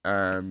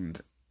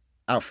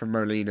Alfred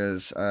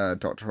Molina's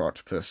Doctor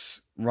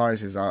Octopus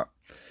rises up.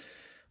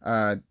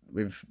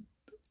 With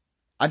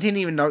I didn't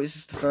even notice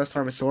this the first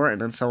time I saw it,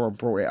 and then someone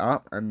brought it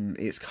up, and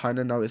it's kind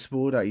of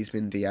noticeable that he's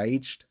been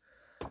de-aged,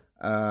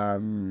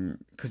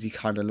 because he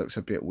kind of looks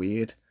a bit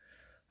weird.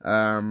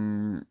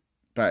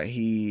 But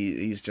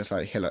he's just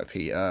like, hello,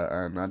 Peter,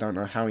 and I don't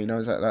know how he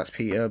knows that that's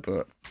Peter,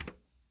 but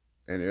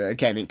anyway,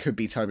 again, it could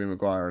be Tobey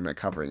Maguire and they're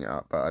covering it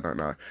up, but I don't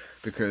know,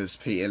 because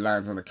Peter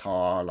lands on a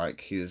car, like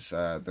his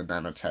the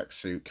nanotech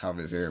suit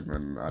covers him,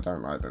 and I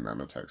don't like the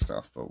nanotech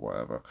stuff, but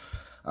whatever.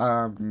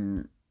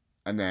 And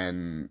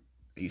then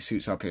he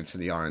suits up into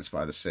the Iron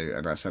Spider suit,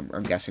 and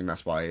I'm guessing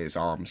that's why his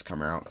arms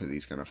come out, because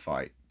he's gonna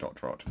fight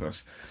Doctor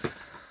Octopus.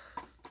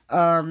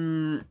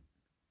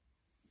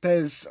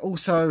 There's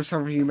also,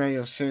 some of you may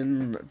have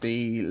seen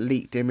the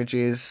leaked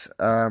images,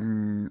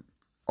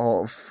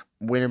 of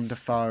Willem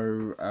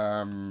Dafoe,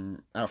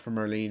 Alfred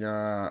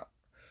Molina,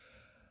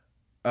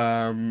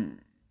 um,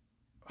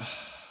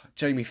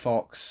 Jamie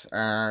Foxx,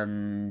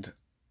 and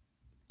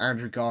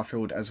Andrew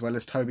Garfield, as well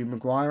as Tobey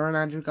Maguire and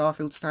Andrew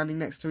Garfield standing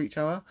next to each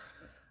other.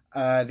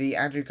 The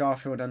Andrew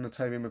Garfield and the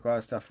Tobey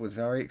Maguire stuff was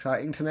very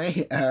exciting to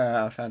me.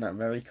 I found that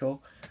very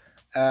cool.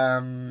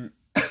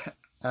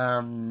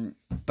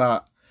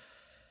 But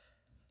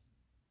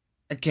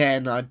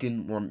again, I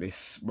didn't want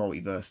this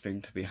multiverse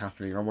thing to be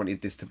happening. I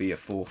wanted this to be a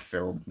fourth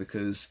film,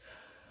 because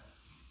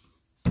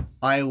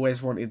I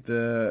always wanted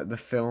the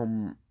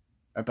film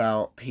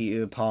about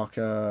Peter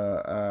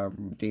Parker,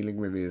 dealing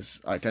with his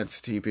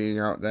identity being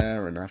out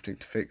there and having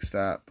to fix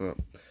that, but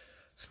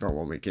it's not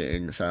what we're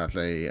getting,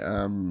 sadly.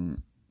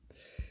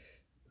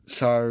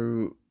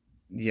 So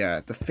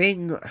yeah, the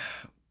thing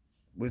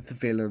with the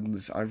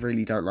villains, I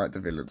really don't like the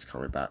villains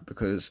coming back,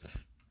 because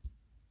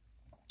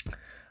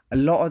a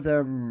lot of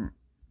them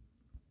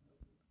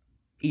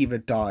either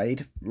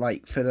died,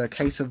 like for the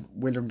case of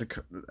Willem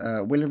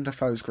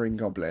Dafoe's Green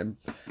Goblin,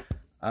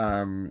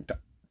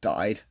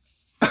 died.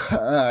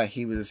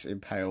 He was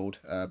impaled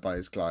by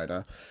his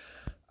glider.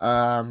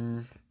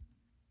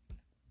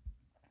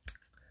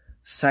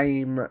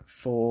 Same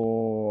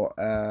for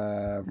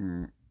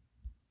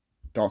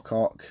Doc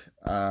Ock.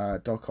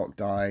 Doc Ock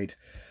died.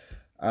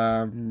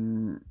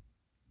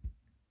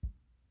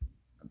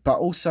 But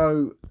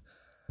also,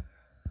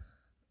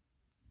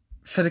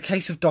 for the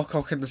case of Doc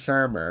Ock and the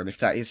Sandman, if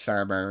that is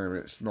Sandman and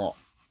it's not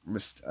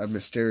a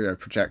Mysterio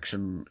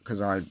projection,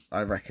 because I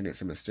reckon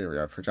it's a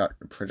Mysterio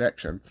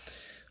projection,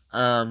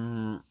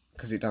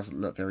 because it doesn't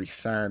look very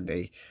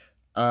sandy.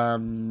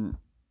 It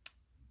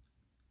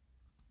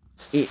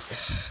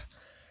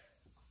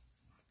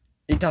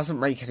doesn't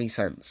make any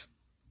sense,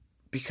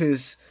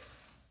 because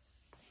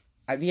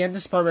at the end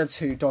of Spider-Man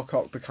 2, Doc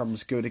Ock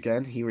becomes good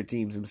again. He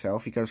redeems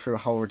himself. He goes through a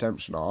whole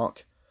redemption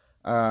arc,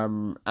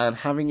 and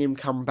having him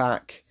come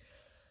back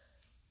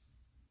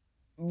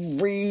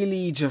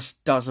really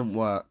just doesn't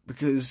work,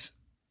 because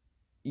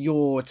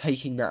you're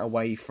taking that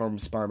away from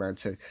Spider-Man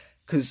 2.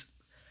 Because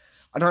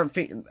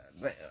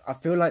I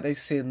feel like they've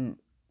seen,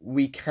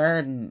 we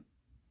can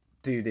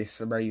do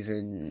this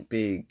amazing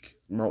big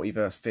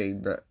multiverse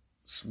thing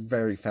that's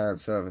very fan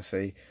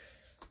servicey,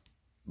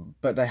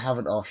 but they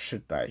haven't asked,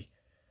 should they?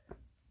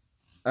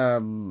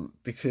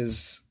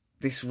 Because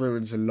this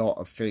ruins a lot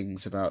of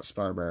things about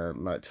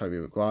Spider-Man, like Tobey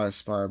Maguire's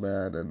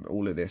Spider-Man and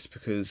all of this,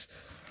 because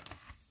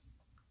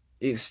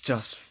it's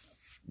just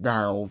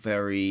now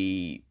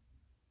very,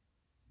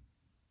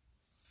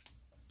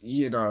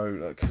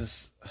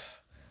 because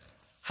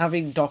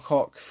having Doc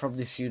Ock from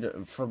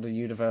from the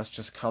universe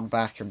just come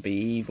back and be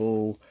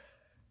evil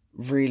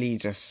really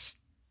just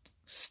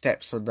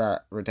steps on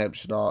that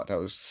redemption arc that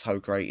was so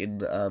great in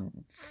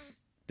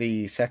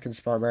the second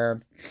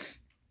Spider-Man,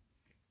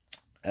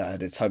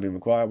 the Tobey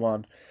Maguire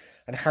one,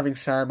 and having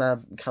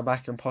Sandman come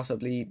back and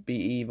possibly be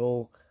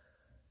evil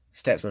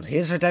steps on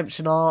his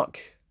redemption arc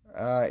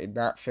in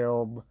that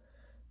film,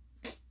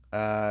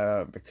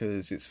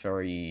 because it's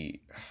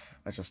very,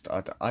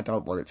 I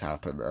don't want it to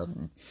happen,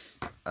 and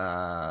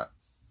I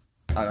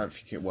don't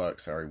think it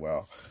works very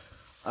well.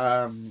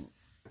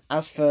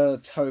 As for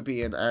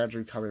Toby and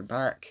Andrew coming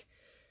back,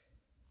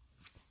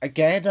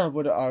 again, I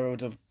would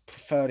have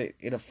preferred it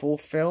in a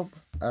fourth film.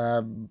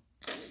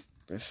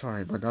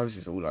 Sorry, my nose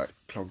is all like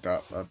clogged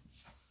up. I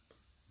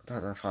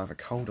don't know if I have a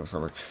cold or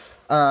something.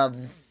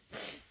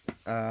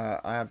 I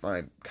had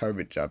my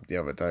COVID jab the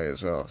other day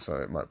as well, so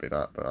it might be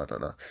that, but I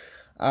don't know.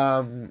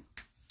 Um,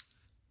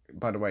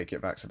 by the way,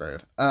 get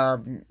vaccinated.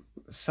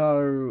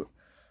 So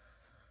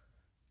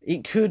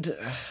it could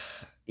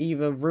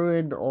either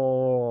ruin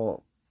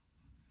or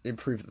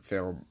improve the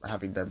film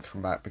having them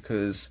come back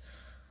because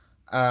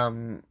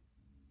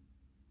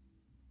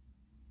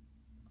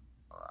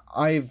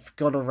I've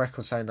got on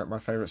record saying that my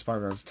favourite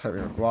Spider-Man is Tobey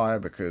Maguire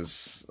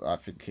because I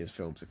think his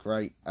films are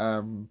great.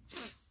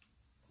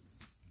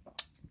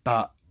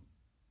 But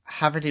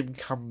having him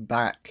come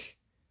back,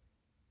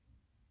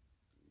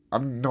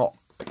 I'm not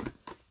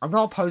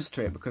opposed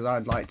to it because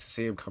I'd like to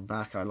see him come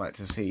back. I'd like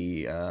to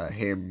see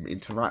him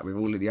interact with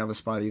all of the other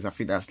Spideys. I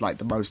think that's like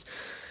the most,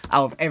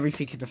 out of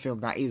everything in the film,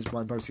 that is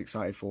my most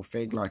excited for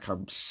thing. Like,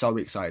 I'm so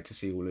excited to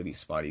see all of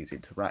these Spideys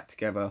interact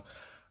together.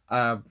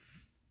 But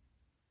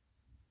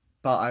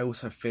I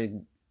also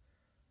think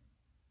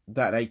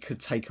that they could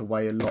take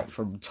away a lot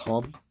from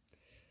Tom.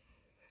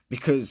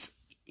 Because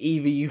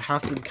either you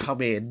have them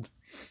come in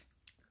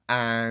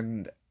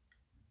and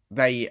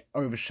they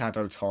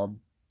overshadow Tom.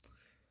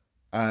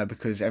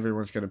 Because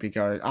everyone's going to be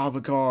going, oh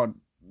my god,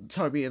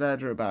 Toby and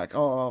Andrew are back.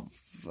 Oh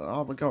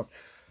my god.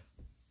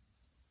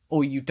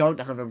 Or you don't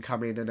have them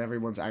come in and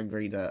everyone's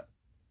angry that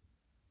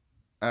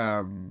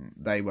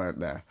they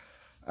weren't there.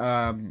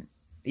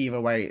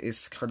 Either way,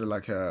 it's kind of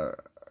like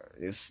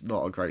it's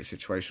not a great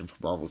situation for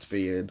Marvel to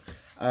be in.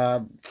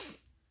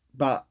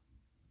 But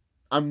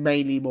I'm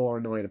mainly more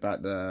annoyed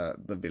about the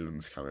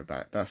villains coming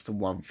back. That's the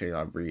one thing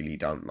I really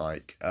don't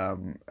like.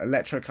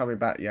 Electro coming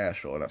back, yeah,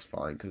 sure, that's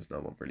fine, because no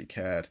one really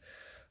cared.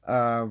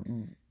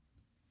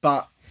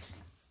 But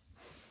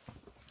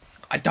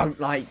I don't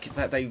like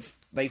that they've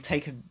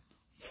taken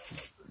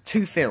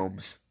two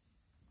films,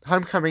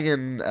 Homecoming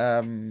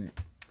and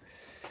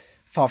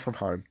Far From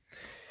Home,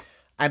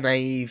 and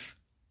they've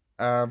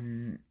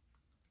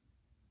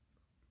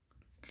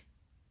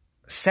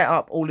set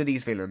up all of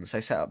these villains.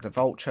 They set up the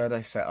Vulture,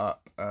 they set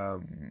up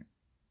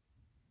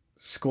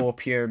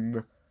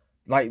Scorpion.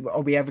 Like,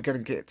 are we ever going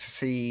to get to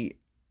see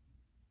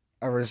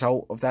a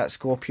result of that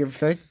Scorpion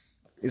thing?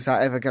 Is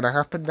that ever going to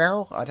happen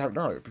now? I don't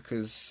know,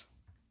 because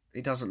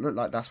it doesn't look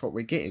like that's what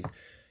we're getting.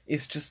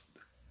 It's just,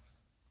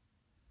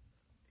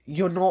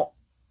 you're not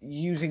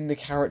using the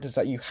characters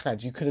that you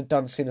had. You could have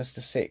done Sinister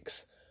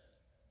Six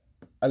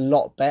a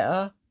lot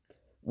better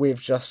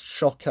with just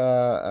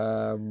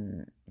Shocker,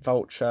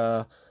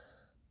 Vulture,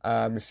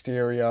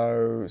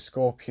 Mysterio,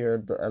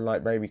 Scorpion, and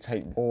like maybe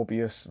take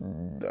Morbius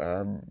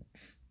and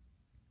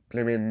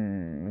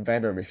blooming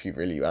Venom if you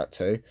really had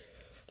to.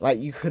 Like,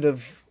 you could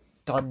have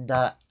done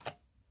that,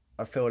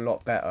 I feel, a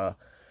lot better.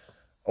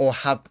 Or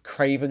have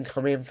Craven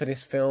come in for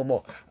this film,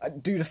 or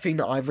do the thing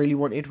that I really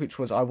wanted, which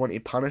was I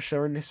wanted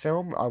Punisher in this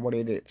film. I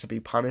wanted it to be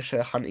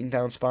Punisher hunting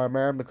down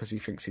Spider-Man because he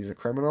thinks he's a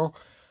criminal.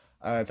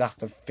 That's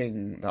the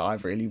thing that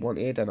I've really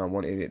wanted, and I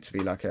wanted it to be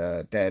like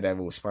a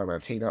Daredevil Spider-Man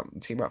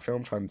team up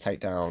film trying to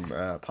take down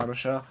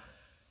Punisher.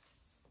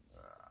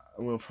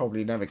 We'll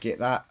probably never get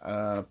that,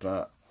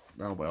 but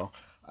oh well.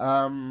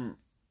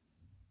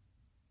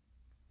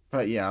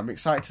 But yeah, I'm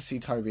excited to see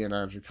Toby and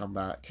Andrew come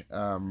back.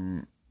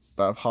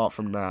 But apart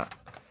from that,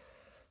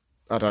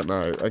 I don't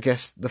know. I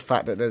guess the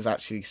fact that there's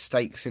actually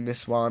stakes in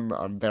this one,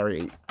 I'm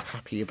very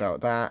happy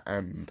about that,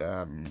 and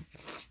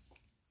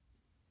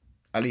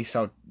at least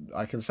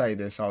I can say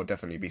this, I'll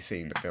definitely be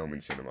seeing the film in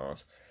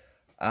cinemas.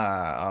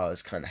 I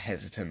was kind of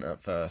hesitant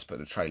at first, but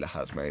the trailer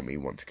has made me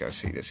want to go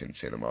see this in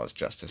cinemas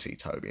just to see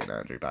Toby and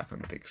Andrew back on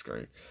the big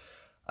screen.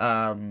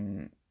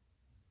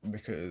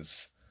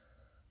 Because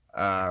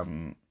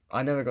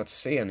I never got to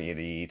see any of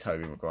the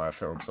Tobey Maguire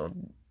films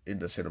in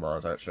the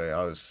cinemas, actually.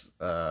 I was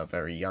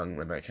very young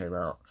when they came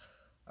out.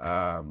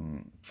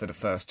 For the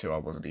first two, I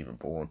wasn't even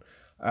born.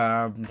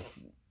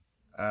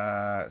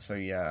 So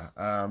yeah.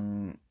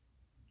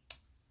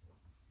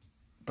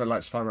 But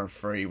like Spider-Man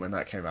 3, when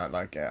that came out,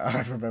 like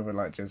I remember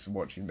like just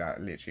watching that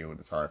literally all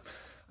the time.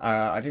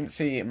 I didn't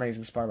see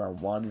Amazing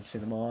Spider-Man 1 in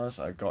cinemas.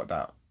 I got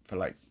that for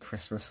like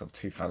Christmas of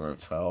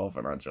 2012,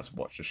 and I just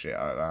watched the shit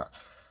out of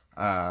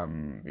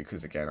that.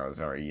 Because again, I was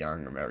very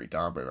young and very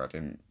dumb, and I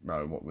didn't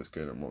know what was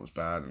good and what was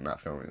bad, and that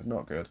film is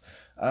not good.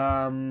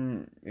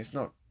 It's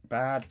not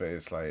bad, but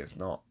it's like,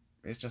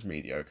 it's just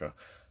mediocre.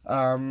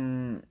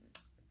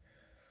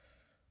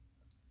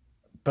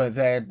 But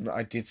then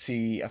I did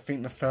see, I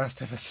think the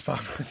first ever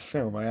Spider-Man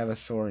film I ever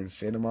saw in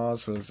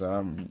cinemas was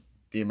The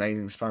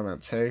Amazing Spider-Man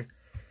 2.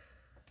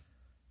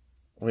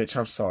 Which,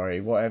 I'm sorry,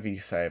 whatever you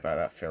say about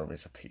that film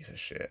is a piece of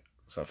shit.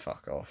 So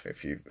fuck off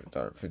if you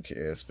don't think it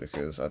is,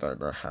 because I don't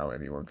know how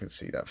anyone can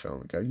see that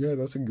film and go, yeah,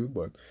 that's a good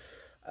one.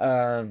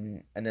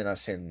 And then I've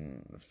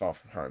seen Far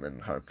From Home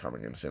and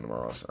Homecoming in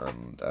cinemas,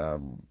 and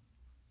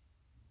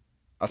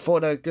I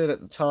thought they were good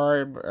at the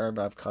time, and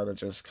I've after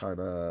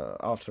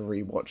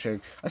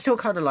rewatching, I still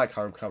kind of like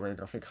Homecoming.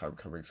 I think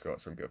Homecoming's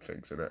got some good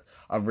things in it.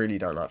 I really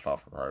don't like Far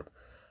From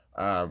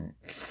Home.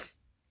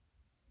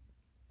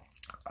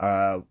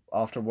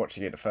 After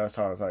watching it the first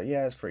time, I was like,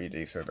 yeah, it's pretty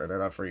decent. And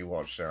then I've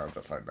rewatched it, I'm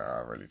just like,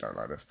 nah, I really don't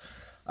like this.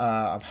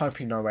 I'm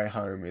hoping No Way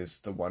Home is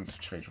the one to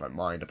change my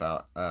mind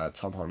about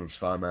Tom Holland's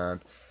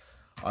Spider-Man.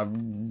 I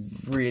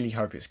really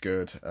hope it's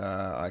good.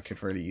 I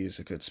could really use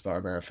a good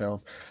Spider-Man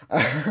film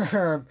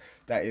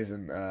that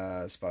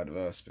isn't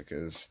Spider-Verse,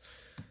 because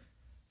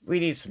we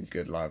need some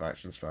good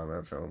live-action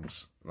Spider-Man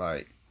films.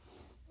 Like,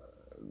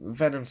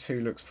 Venom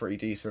 2 looks pretty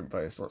decent,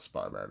 but it's not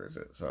Spider-Man, is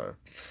it? So,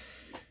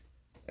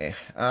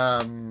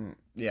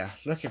 yeah,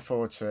 looking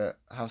forward to it.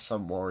 Have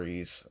some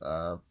worries.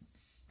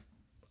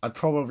 I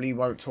probably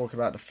won't talk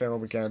about the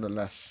film again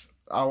unless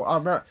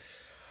I'll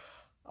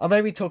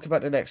maybe talk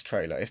about the next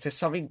trailer. If there's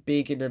something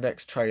big in the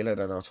next trailer,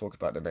 then I'll talk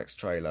about the next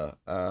trailer.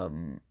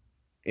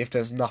 If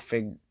there's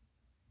nothing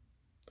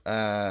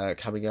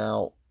coming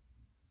out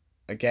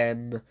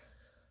again,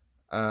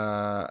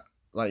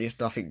 like if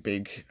nothing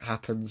big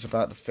happens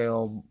about the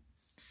film,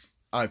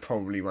 I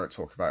probably won't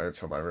talk about it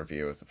until my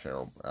review of the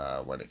film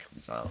when it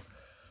comes out.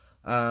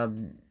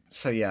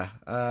 So yeah,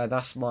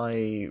 that's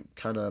my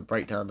kind of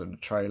breakdown of the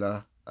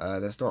trailer.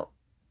 There's not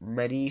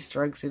many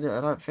Easter eggs in it,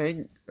 I don't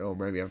think, or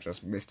maybe I've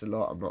just missed a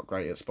lot. I'm not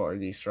great at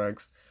spotting Easter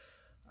eggs,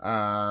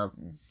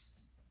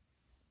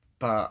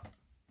 but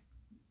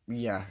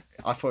yeah,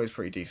 I thought it was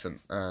pretty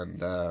decent,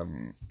 and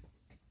I'm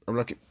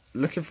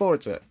looking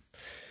forward to it.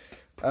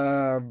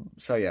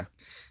 So yeah,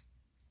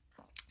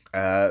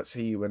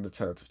 see you when the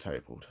turns have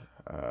tabled.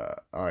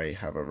 I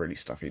have a really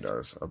stuffy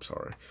nose. I'm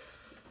sorry.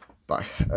 Bye.